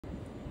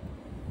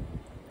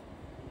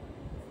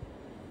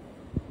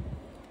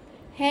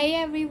Hey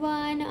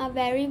everyone, a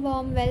very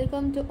warm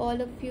welcome to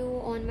all of you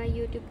on my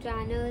YouTube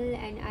channel,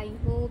 and I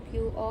hope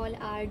you all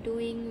are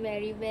doing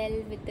very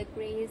well with the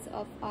grace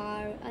of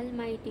our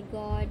Almighty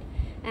God.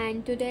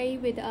 And today,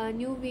 with a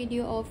new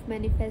video of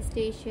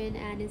manifestation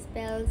and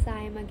spells,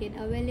 I am again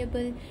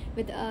available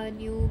with a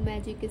new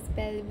magic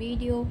spell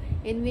video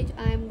in which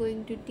I am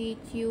going to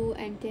teach you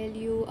and tell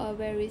you a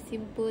very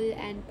simple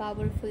and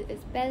powerful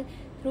spell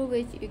through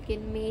which you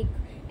can make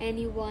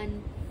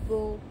anyone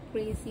go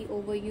crazy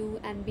over you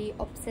and be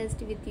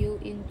obsessed with you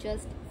in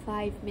just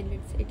 5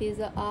 minutes. It is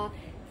a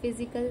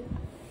physical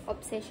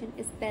obsession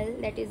spell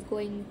that is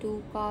going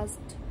to cast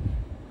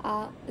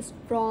a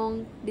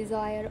strong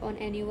desire on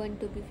anyone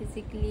to be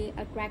physically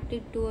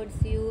attracted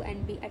towards you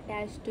and be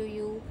attached to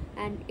you,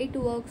 and it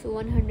works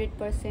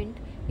 100%.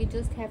 You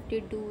just have to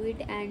do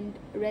it and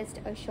rest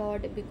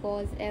assured,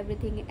 because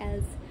everything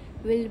else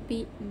will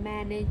be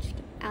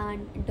managed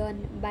and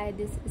done by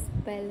this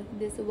spell,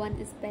 this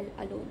one spell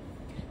alone.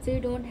 So you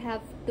don't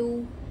have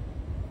to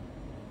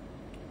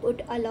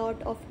put a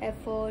lot of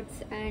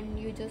efforts, and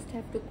you just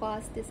have to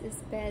cast this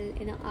spell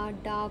in a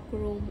dark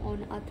room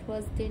on a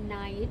Thursday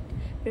night,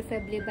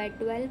 preferably by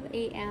 12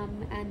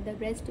 a.m., and the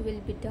rest will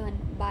be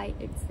done by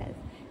itself.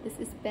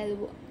 This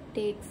spell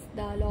takes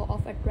the law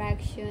of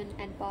attraction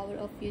and power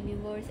of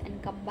universe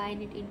and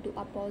combine it into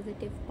a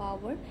positive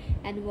power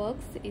and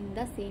works in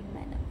the same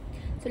manner.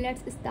 So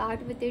let's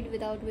start with it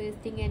without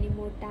wasting any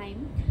more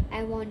time.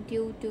 I want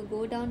you to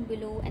go down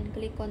below and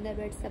click on the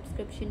red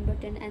subscription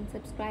button and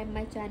subscribe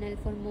my channel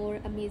for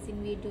more amazing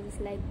videos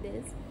like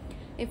this.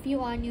 If you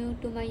are new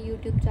to my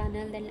YouTube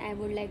channel, then I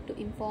would like to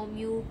inform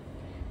you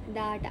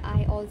that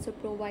I also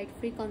provide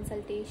free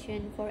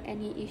consultation for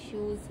any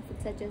issues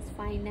such as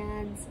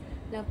finance,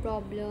 love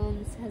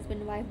problems,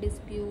 husband-wife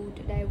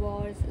dispute,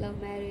 divorce,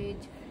 love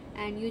marriage,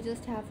 and you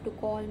just have to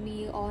call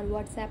me or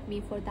WhatsApp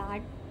me for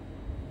that.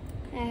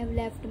 I have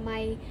left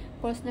my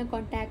personal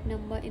contact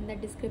number in the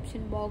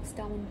description box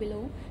down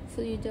below,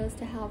 so you just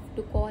have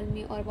to call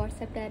me or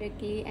WhatsApp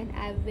directly, and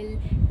I will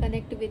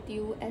connect with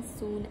you as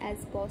soon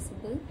as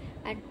possible.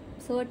 And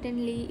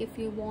certainly, if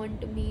you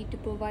want me to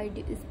provide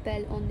a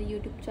spell on the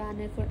YouTube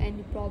channel for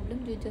any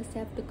problem, you just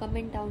have to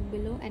comment down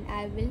below and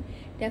I will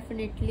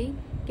definitely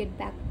get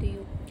back to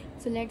you.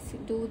 So let's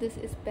do this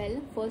spell.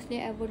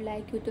 Firstly, I would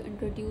like you to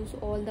introduce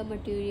all the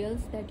materials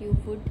that you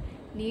would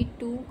need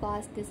to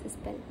cast this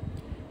spell.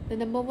 The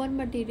number one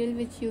material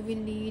which you will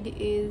need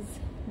is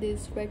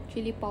this red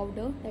chili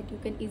powder that you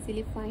can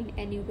easily find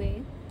anywhere,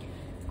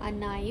 a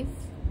knife,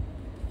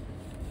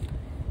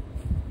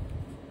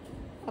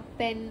 a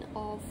pen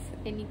of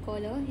any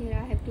color. Here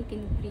I have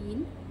taken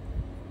green,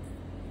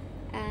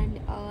 and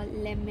a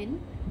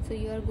lemon. So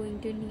you are going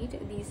to need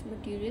this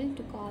material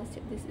to cast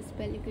this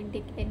spell. You can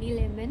take any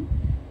lemon.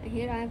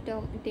 Here I have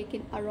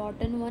taken a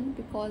rotten one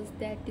because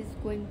that is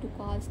going to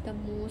cast the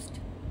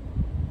most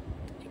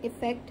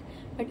effect,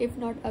 but if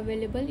not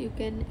available, you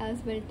can as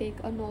well take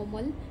a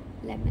normal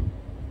lemon.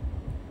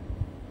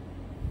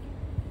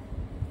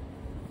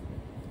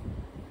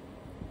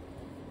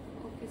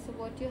 Okay, so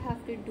what you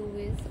have to do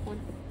is, on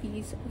a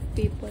piece of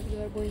paper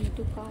you are going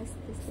to cast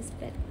this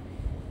spell.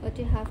 What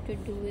you have to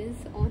do is,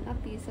 on a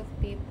piece of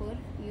paper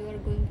you are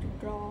going to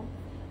draw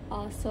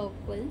a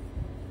circle.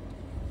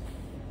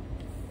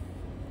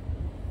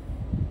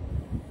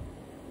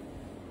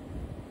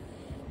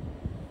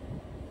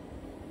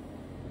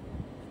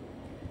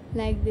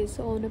 Like this.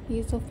 So on a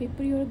piece of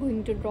paper you are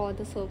going to draw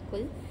the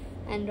circle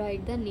and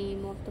write the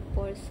name of the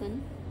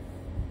person.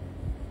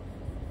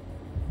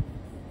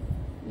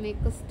 Make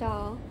a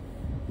star.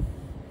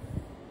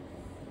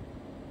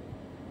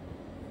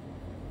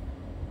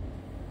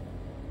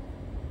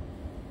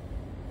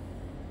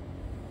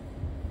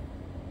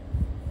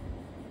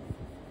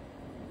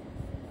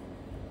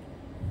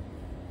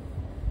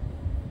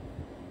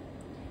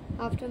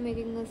 After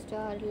making a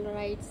star,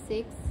 write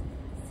 6,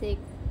 6,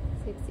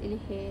 6 in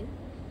here.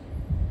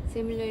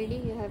 Similarly,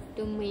 you have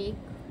to make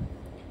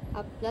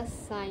a plus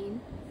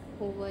sign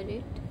over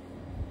it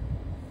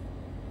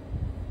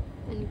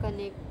and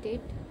connect it.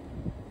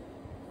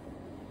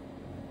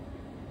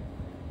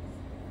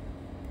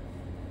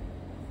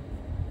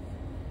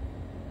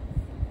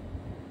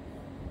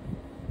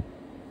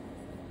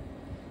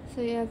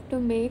 So you have to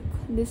make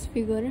this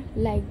figure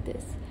like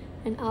this.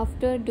 And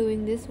after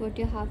doing this, what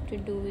you have to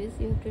do is,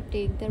 you have to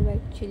take the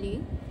red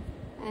chili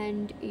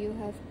and you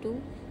have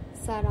to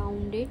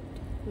surround it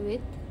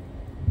with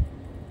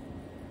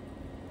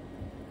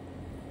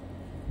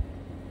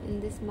in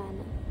this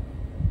manner.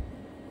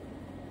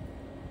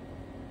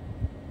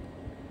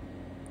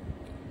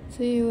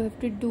 So you have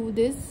to do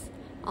this,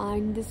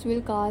 and this will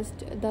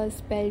cast the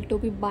spell to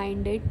be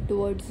binded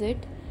towards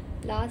it.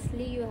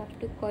 Lastly, you have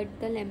to cut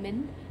the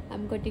lemon.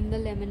 I'm cutting the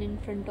lemon in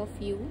front of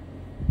you.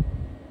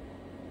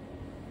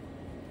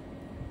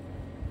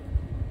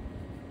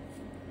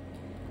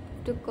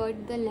 To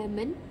cut the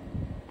lemon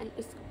and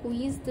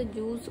squeeze the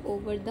juice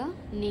over the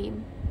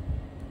name.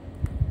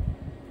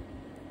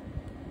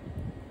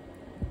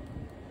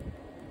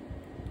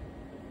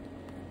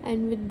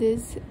 and with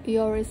this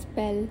your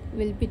spell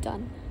will be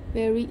done.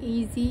 Very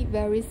easy,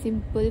 very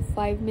simple,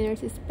 5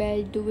 minutes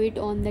spell. Do it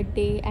on the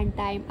day and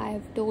time I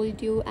have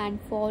told you and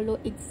follow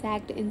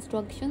exact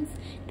instructions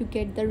to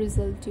get the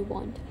result you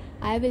want.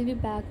 I will be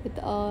back with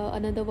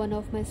another one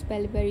of my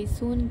spell very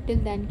soon.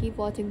 Till then, keep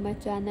watching my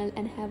channel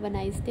and have a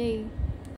nice day.